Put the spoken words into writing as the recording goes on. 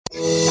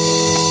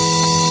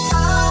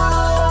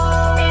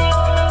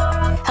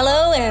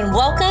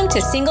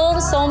to Single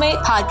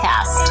Soulmate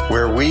Podcast,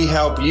 where we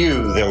help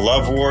you, the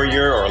love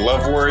warrior or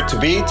love warrior to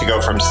be, to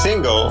go from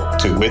single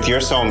to with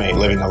your soulmate,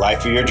 living the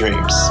life of your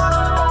dreams.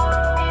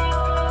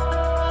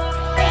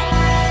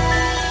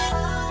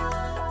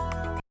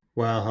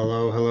 Well,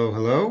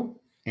 hello,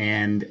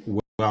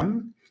 and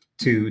welcome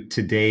to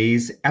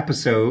today's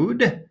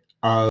episode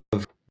of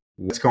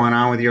What's Going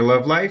On with Your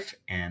Love Life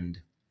and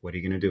What Are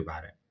You Going to Do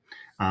About It?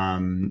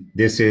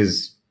 This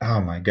is, oh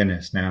my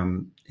goodness, now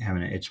I'm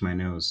having to itch my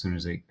nose as soon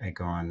as I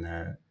go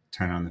on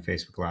turn on the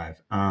Facebook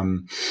Live.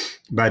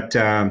 But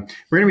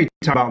we're going to be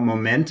talking about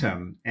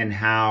momentum and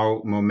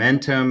how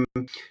momentum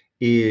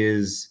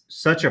is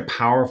such a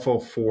powerful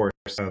force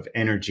of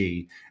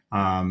energy.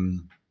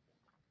 And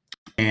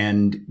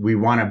we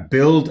want to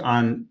build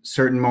on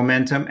certain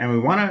momentum and we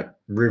want to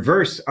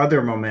reverse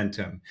other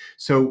momentum.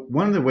 So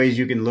one of the ways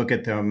you can look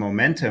at the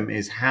momentum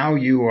is how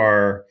you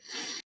are.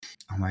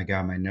 Oh my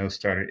God, my nose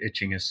started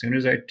itching as soon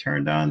as I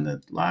turned on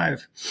the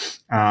live.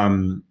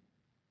 One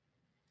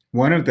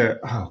of the,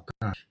 oh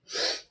gosh.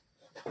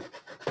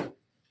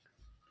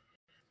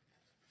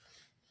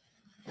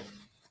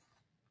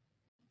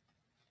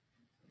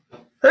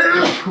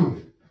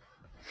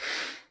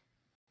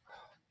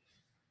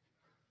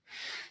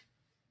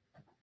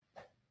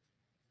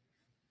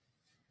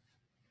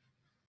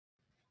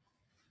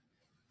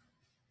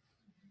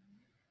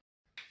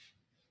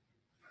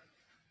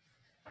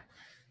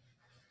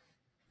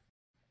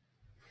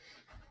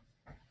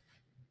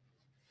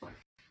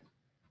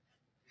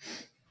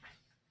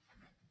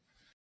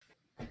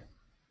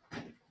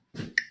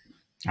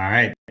 All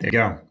right, there you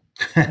go.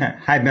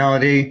 Hi,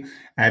 Melody.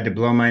 I had to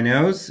blow my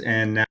nose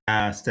and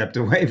stepped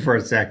away for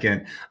a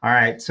second. All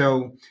right,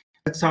 so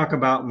let's talk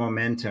about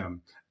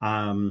momentum.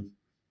 I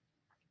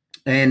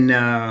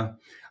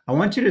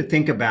want you to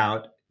think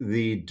about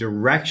the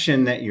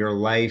direction that your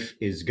life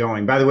is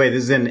going. By the way,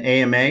 this is an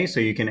AMA,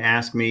 so you can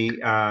ask me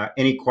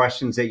any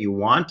questions that you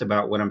want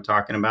about what I'm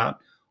talking about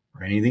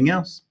or anything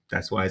else.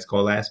 That's why it's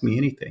called Ask Me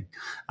Anything.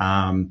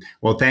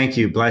 Well, thank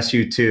you. Bless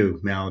you too,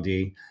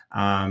 Melody.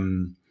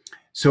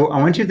 So I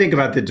want you to think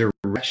about the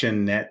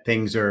direction that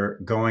things are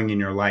going in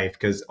your life,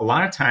 because a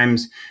lot of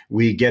times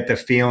we get the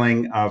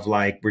feeling of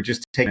like we're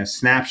just taking a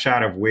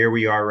snapshot of where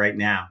we are right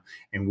now.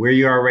 And where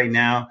you are right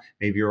now,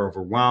 maybe you're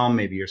overwhelmed,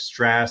 maybe you're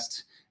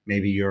stressed,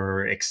 maybe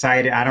you're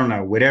excited, I don't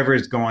know, whatever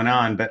is going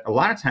on. But a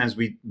lot of times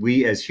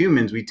we as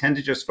humans, we tend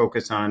to just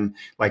focus on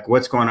like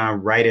what's going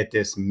on right at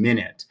this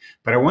minute.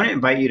 But I want to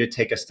invite you to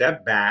take a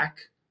step back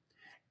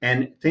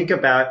and think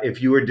about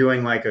if you were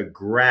doing like a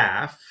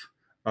graph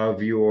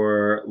of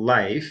your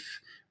life,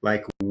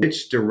 like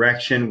which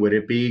direction would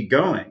it be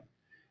going?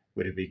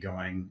 Would it be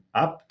going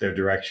up the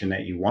direction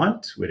that you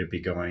want? Would it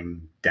be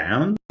going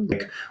down?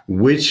 Like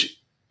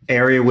which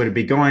area would it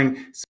be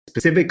going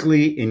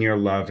specifically in your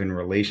love and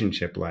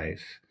relationship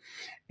life?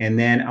 And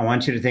then I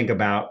want you to think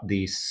about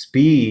the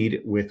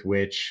speed with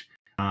which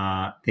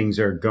things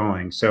are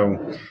going.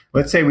 So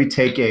let's say we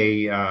take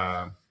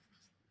a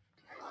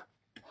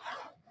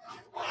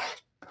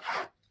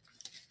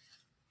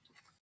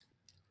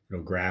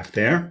little graph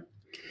there.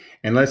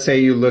 And let's say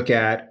you look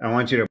at, I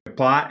want you to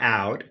plot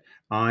out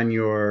on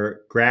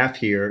your graph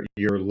here,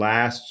 your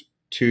last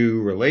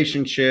two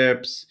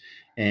relationships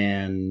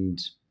and,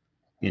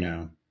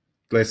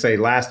 let's say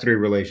last three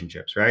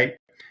relationships, right?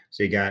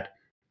 So you got,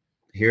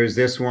 here's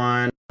this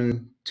one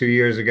 2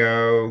 years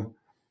ago.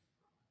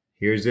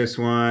 Here's this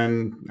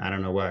one, I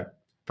don't know what,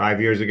 5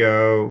 years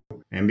ago.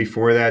 And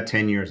before that,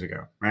 10 years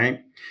ago,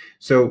 right?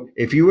 So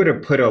if you were to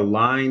put a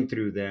line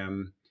through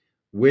them,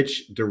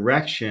 which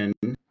direction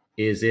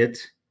is it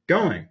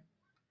going,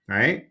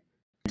 right?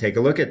 Take a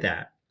look at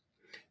that.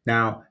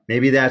 Now,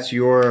 maybe that's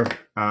your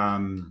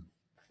thing.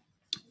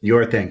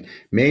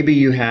 Maybe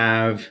you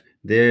have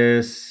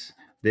this,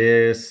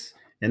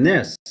 and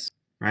this,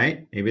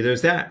 right? Maybe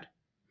there's that.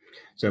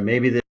 So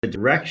maybe the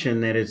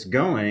direction that it's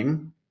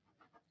going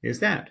is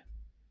that.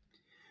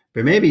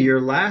 But maybe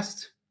your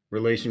last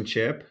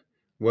relationship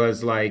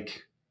was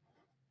like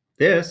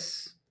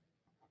this,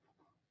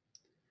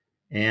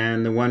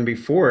 and the one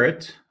before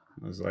it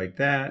was like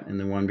that, and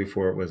the one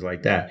before it was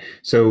like that.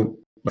 So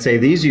let's say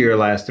these are your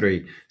last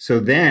three. So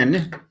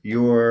then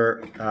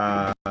your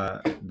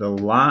the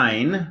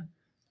line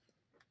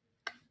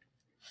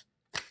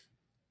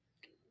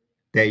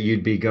that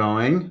you'd be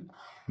going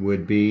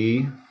would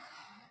be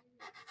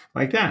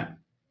like that.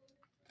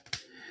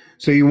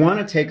 So you want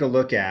to take a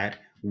look at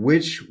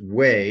which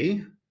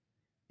way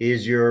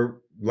is your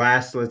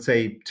last, let's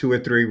say, 2 or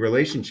 3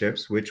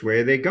 relationships, which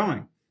way are they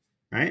going?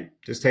 Right?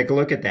 Just take a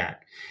look at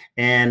that.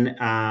 And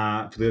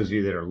for those of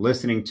you that are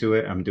listening to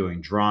it, I'm doing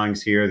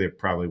drawings here that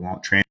probably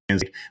won't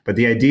translate. But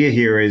the idea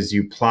here is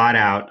you plot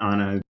out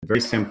on a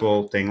very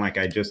simple thing like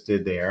I just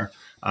did there,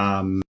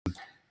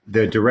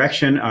 the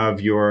direction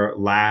of your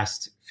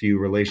last few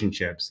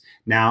relationships.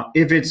 Now,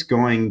 if it's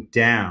going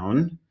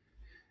down,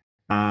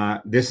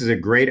 this is a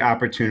great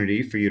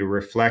opportunity for you to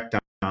reflect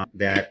on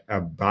that.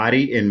 A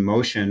body in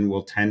motion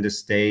will tend to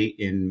stay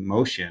in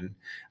motion.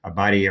 A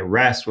body at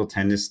rest will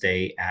tend to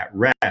stay at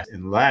rest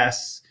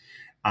unless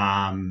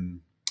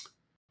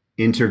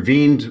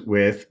intervened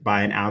with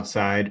by an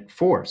outside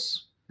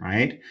force,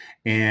 right?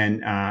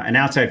 And an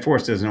outside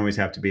force doesn't always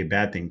have to be a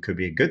bad thing; could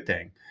be a good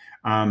thing.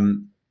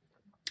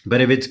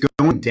 But if it's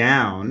going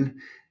down,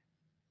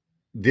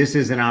 this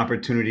is an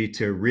opportunity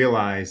to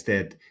realize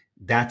that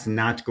that's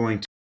not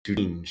going to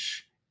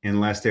change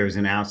unless there's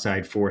an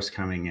outside force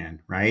coming in,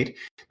 right?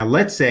 Now,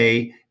 let's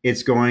say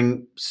it's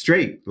going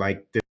straight,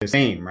 like the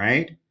same,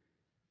 right?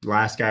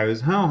 Last guy was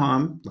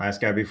ho-hum,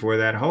 last guy before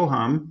that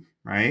ho-hum,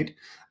 right?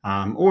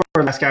 Or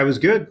last guy was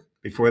good,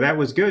 before that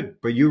was good,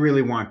 but you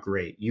really want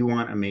great, you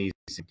want amazing,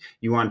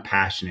 you want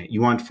passionate, you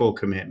want full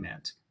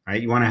commitment,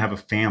 right? You want to have a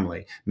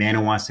family, man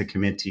who wants to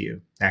commit to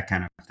you, that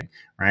kind of thing,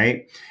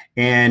 right?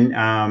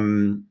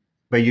 And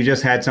but you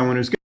just had someone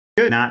who's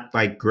good, not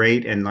like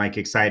great and like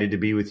excited to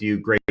be with you,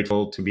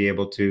 grateful to be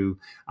able to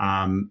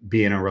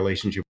be in a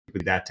relationship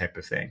with that type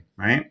of thing,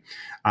 right?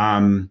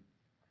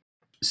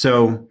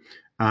 So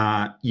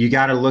you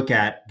got to look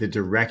at the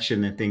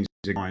direction that things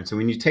are going. So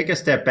when you take a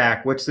step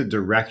back, what's the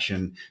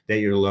direction that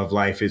your love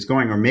life is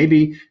going? Or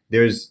maybe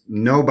there's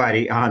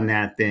nobody on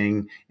that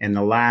thing and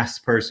the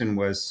last person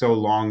was so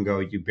long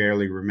ago you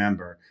barely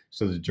remember.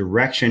 So the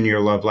direction your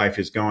love life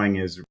is going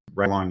is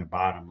right along the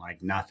bottom,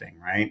 like nothing,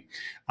 right?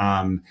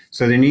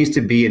 So there needs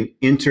to be an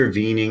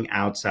intervening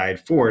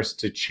outside force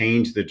to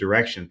change the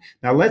direction.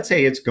 Now, let's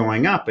say it's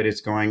going up, but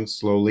it's going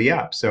slowly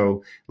up.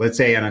 So let's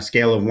say on a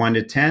scale of 1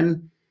 to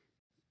 10,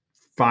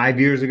 5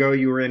 years ago,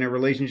 you were in a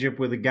relationship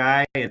with a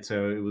guy, and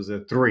so it was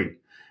a 3.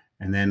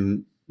 And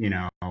then,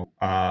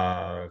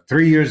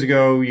 3 years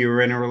ago, you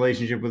were in a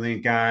relationship with a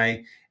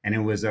guy, and it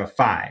was a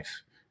 5,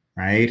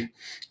 right?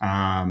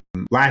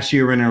 Last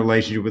year, you were in a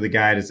relationship with a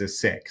guy that's a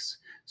 6.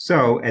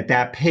 So at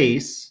that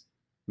pace,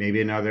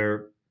 maybe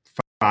another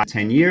 5 to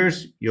 10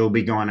 years, you'll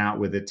be going out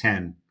with a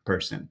 10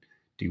 person.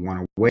 Do you want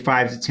to wait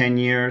 5 to 10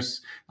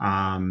 years?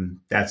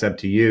 That's up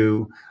to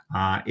you.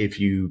 If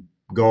you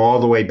go all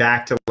the way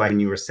back to like when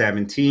you were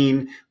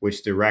 17,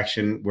 which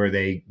direction were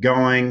they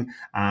going?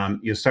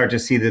 You'll start to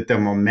see that the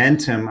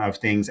momentum of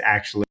things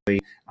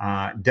actually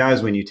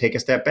does, when you take a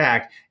step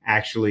back,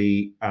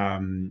 actually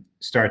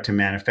start to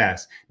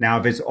manifest. Now,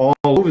 if it's all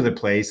over the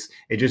place,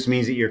 it just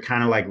means that you're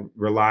kind of like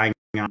relying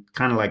on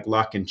kind of like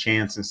luck and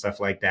chance and stuff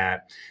like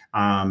that.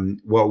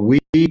 What we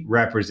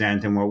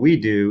represent and what we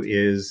do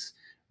is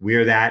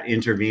we're that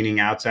intervening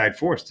outside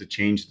force to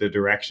change the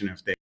direction of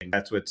things.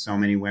 That's what so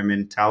many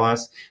women tell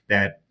us,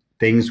 that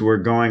things were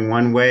going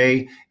one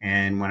way.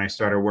 And when I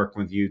started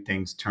working with you,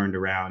 things turned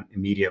around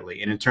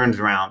immediately. And it turns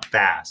around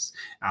fast.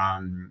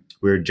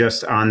 We're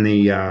just on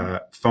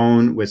the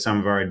phone with some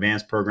of our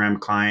advanced program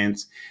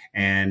clients.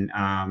 And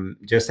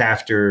just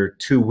after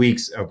 2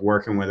 weeks of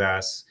working with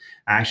us,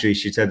 actually,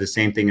 she said the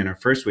same thing in her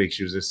first week.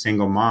 She was a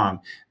single mom,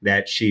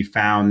 that she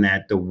found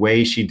that the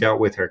way she dealt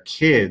with her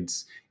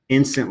kids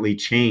instantly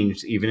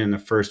changed even in the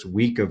first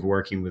week of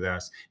working with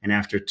us. And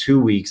after 2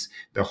 weeks,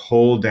 the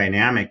whole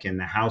dynamic in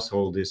the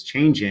household is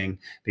changing,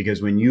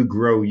 because when you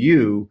grow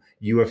you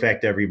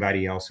affect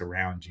everybody else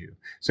around you.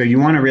 So you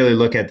want to really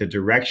look at the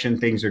direction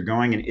things are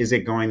going, and is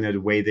it going the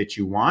way that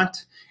you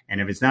want? And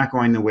if it's not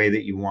going the way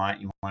that you want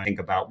to think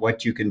about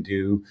what you can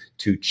do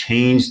to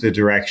change the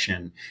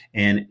direction.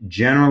 And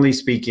generally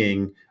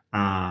speaking,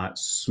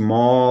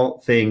 small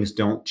things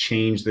don't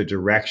change the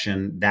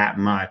direction that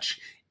much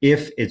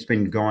if it's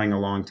been going a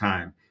long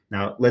time.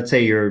 Now, let's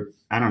say you're,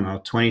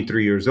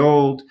 23 years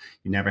old,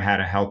 you never had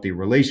a healthy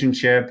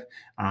relationship.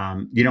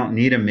 You don't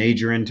need a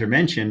major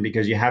intervention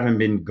because you haven't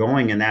been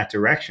going in that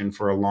direction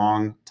for a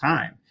long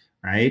time,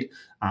 right?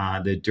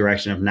 The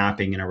direction of not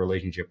being in a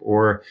relationship.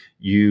 Or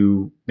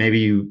maybe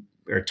you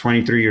are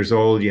 23 years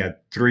old, you had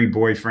 3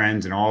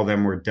 boyfriends and all of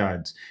them were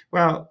duds.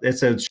 Well,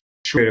 it's a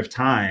short of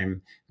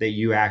time that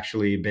you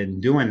actually been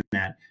doing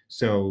that.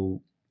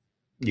 So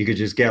you could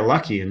just get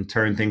lucky and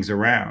turn things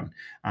around.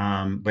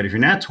 But if you're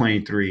not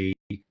 23,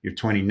 you're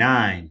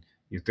 29,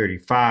 you're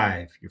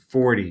 35, you're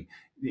 40,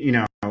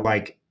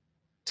 like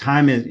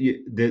time is,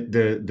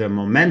 the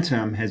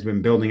momentum has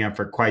been building up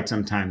for quite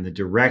some time. The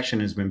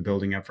direction has been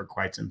building up for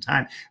quite some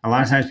time. A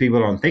lot of times people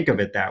don't think of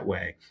it that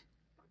way.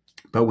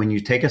 But when you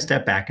take a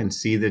step back and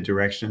see the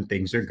direction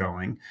things are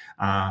going,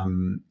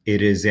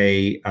 it is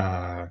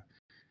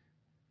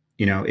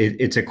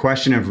it's a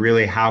question of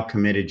really how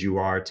committed you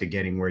are to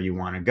getting where you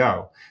want to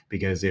go.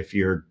 Because if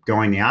you're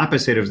going the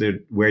opposite of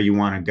where you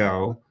want to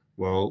go,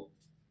 well,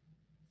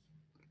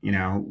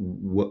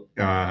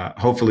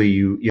 hopefully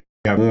you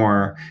have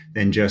more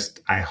than just,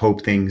 I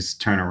hope things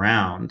turn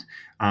around.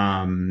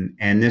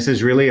 And this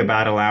is really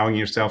about allowing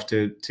yourself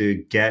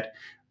to get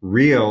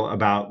real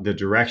about the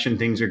direction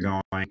things are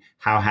going,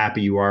 how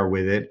happy you are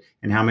with it,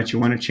 and how much you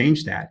want to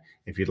change that.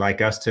 If you'd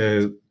like us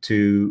to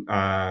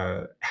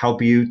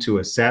help you to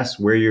assess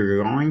where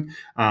you're going,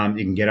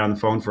 you can get on the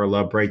phone for a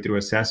love breakthrough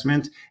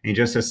assessment and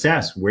just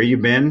assess where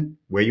you've been,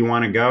 where you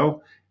want to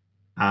go.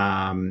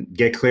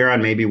 Get clear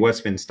on maybe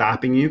what's been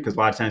stopping you, because a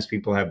lot of times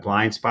people have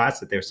blind spots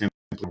that they're simply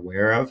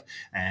aware of.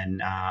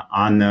 And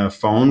on the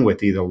phone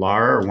with either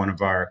Laura or one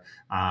of our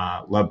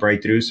Love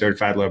Breakthrough,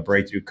 Certified Love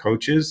Breakthrough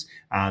coaches,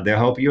 they'll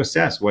help you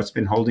assess what's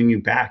been holding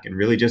you back and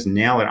really just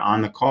nail it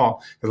on the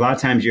call. Because a lot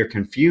of times you're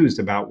confused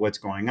about what's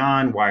going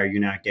on. Why are you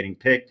not getting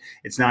picked?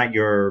 It's not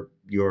your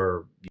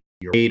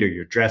weight or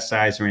your dress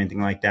size or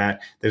anything like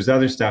that. There's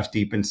other stuff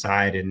deep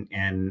inside.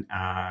 And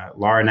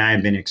Laura and I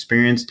have been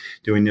experienced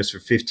doing this for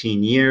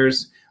 15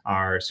 years.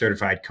 Our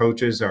certified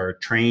coaches are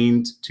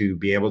trained to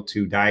be able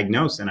to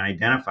diagnose and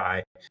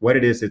identify what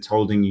it is that's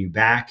holding you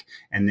back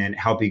and then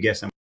help you get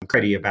some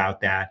clarity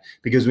about that.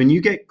 Because when you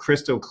get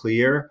crystal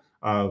clear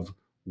of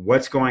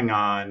what's going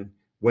on,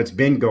 what's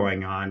been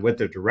going on, what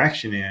the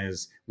direction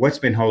is, what's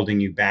been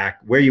holding you back,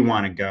 where you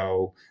want to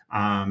go,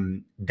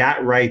 that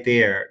right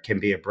there can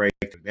be a breakthrough.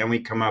 Then we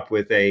come up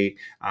with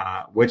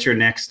what's your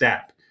next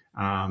step?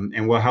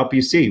 And we'll help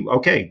you see,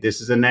 okay, this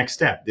is the next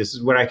step. This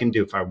is what I can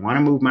do. If I want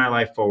to move my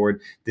life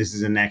forward, this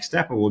is the next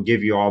step. And we'll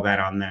give you all that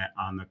on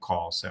the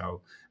call.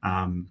 So,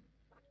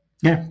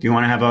 if you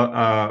want to have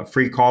a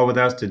free call with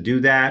us to do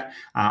that,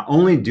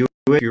 only do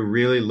it if you're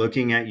really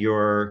looking at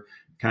your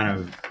kind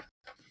of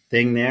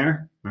thing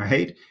there,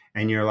 right?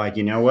 And you're like,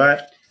 you know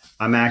what?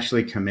 I'm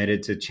actually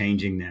committed to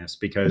changing this,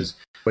 because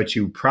what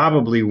you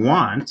probably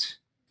want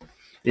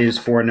is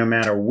for no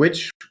matter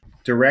which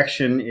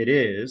direction it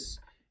is,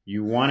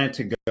 you want it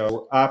to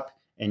go up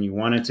and you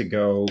want it to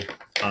go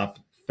up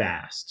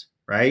fast,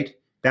 right?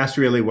 That's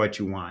really what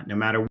you want. No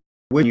matter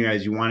what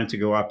you want it to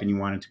go up and you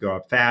want it to go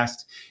up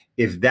fast.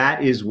 If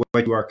that is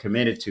what you are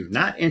committed to,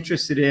 not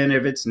interested in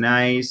if it's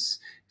nice,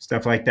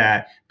 stuff like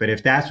that. But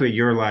if that's what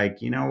you're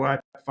like, you know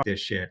what, fuck this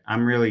shit.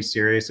 I'm really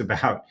serious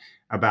about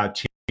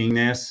changing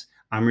this.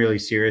 I'm really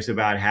serious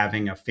about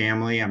having a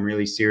family. I'm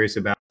really serious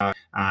about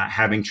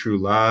having true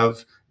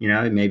love. You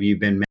know, maybe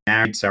you've been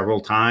married several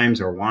times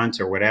or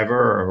once or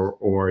whatever,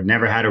 or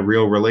never had a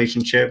real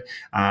relationship.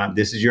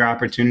 This is your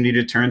opportunity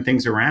to turn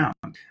things around.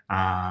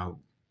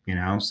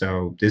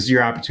 So this is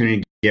your opportunity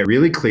to get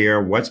really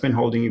clear what's been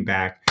holding you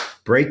back,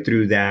 break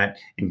through that,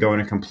 and go in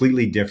a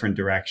completely different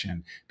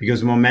direction,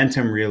 because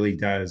momentum really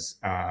does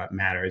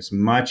matter. It's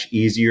much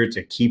easier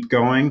to keep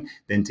going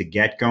than to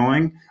get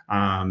going.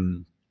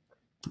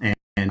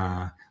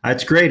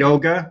 That's great,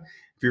 Olga.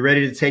 If you're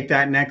ready to take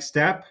that next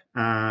step,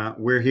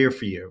 we're here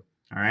for you.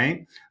 All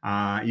right.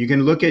 You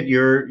can look at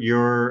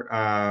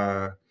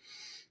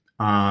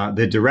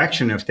the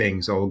direction of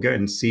things, Olga,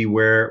 and see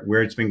where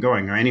it's been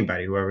going, or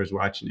anybody, whoever's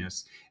watching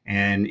this.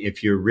 And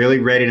if you're really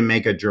ready to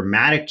make a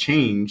dramatic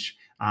change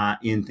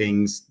in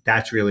things,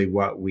 that's really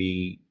what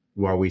we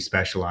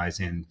specialize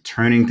in,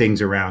 turning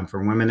things around.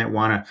 For women that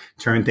want to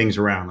turn things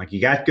around, like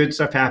you got good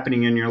stuff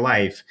happening in your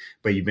life,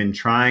 but you've been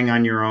trying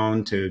on your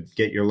own to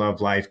get your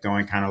love life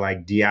going, kind of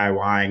like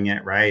DIYing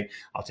it, right?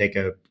 I'll take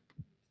a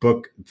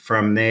book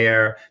from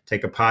there,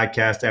 take a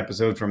podcast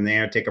episode from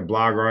there, take a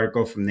blog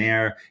article from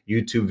there,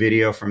 YouTube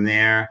video from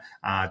there,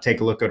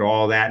 take a look at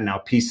all that, and I'll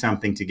piece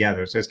something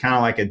together. So it's kind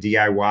of like a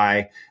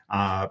DIY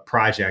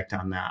project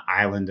on the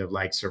island of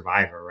like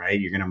Survivor, right?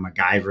 You're going to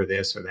MacGyver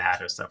this or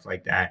that or stuff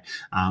like that.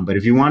 But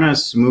if you want a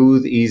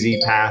smooth,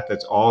 easy path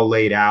that's all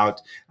laid out,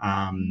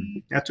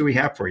 that's what we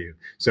have for you.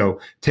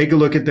 So take a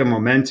look at the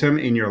momentum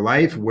in your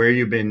life, where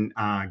you've been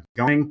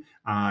going.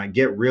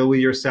 Get real with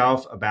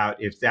yourself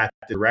about if that's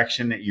the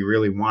direction that you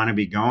really want to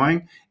be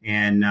going,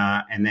 and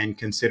then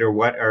consider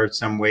what are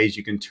some ways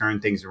you can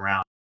turn things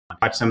around.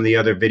 Watch some of the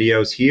other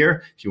videos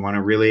here. If you want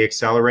to really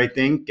accelerate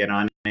things, get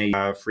on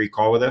a free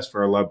call with us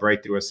for a Love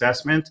Breakthrough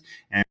assessment,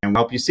 and we'll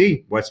help you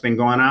see what's been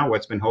going on,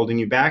 what's been holding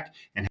you back,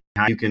 and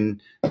how you can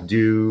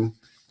do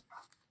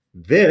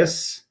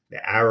this,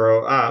 the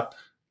arrow up.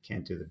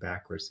 Can't do the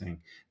backwards thing.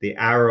 The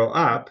arrow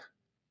up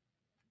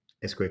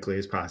as quickly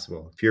as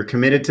possible. If you're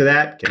committed to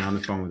that, get on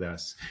the phone with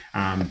us.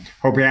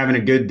 Hope you're having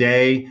a good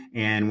day.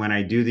 And when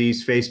I do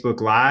these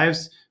Facebook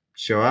Lives,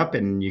 show up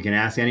and you can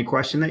ask any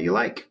question that you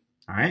like.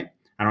 All right.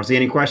 I don't see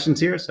any questions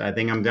here, so I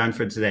think I'm done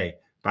for today.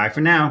 Bye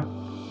for now.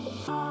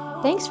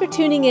 Thanks for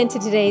tuning in to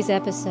today's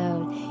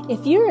episode.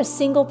 If you're a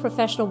single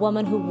professional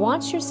woman who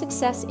wants your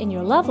success in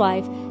your love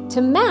life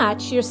to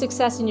match your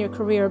success in your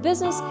career or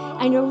business,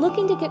 and you're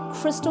looking to get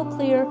crystal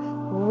clear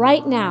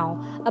right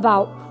now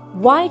about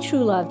why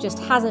true love just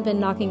hasn't been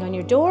knocking on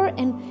your door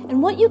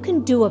and what you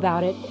can do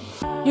about it,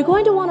 you're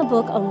going to want to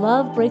book a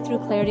Love Breakthrough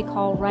Clarity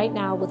call right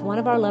now with one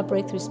of our Love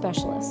Breakthrough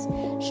specialists.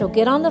 She'll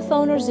get on the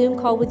phone or Zoom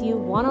call with you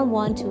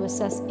one-on-one to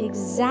assess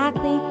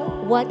exactly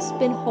what's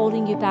been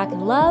holding you back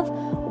in love,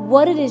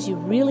 what it is you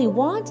really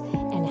want,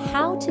 and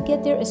how to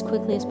get there as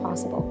quickly as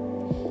possible.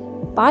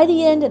 By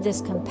the end of this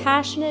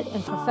compassionate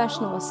and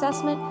professional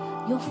assessment,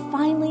 you'll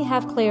finally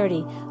have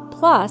clarity,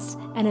 plus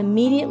an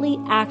immediately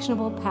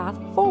actionable path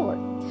forward.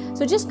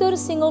 So just go to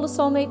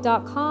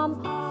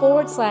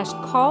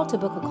singletosoulmate.com/call to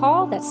book a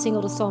call. That's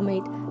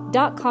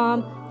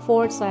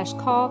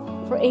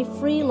singletosoulmate.com/call for a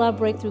free Love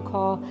Breakthrough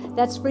call.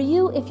 That's for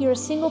you if you're a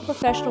single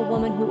professional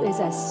woman who is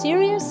as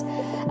serious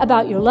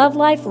about your love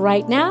life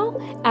right now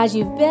as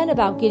you've been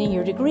about getting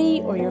your degree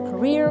or your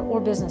career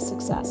or business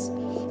success.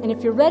 And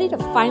if you're ready to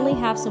finally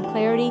have some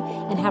clarity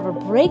and have a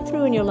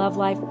breakthrough in your love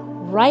life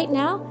right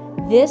now,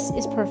 this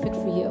is perfect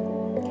for you.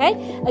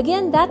 Okay?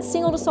 Again, that's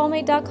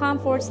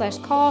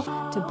singletosoulmate.com/call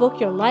to book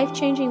your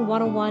life-changing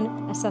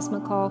one-on-one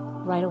assessment call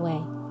right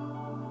away.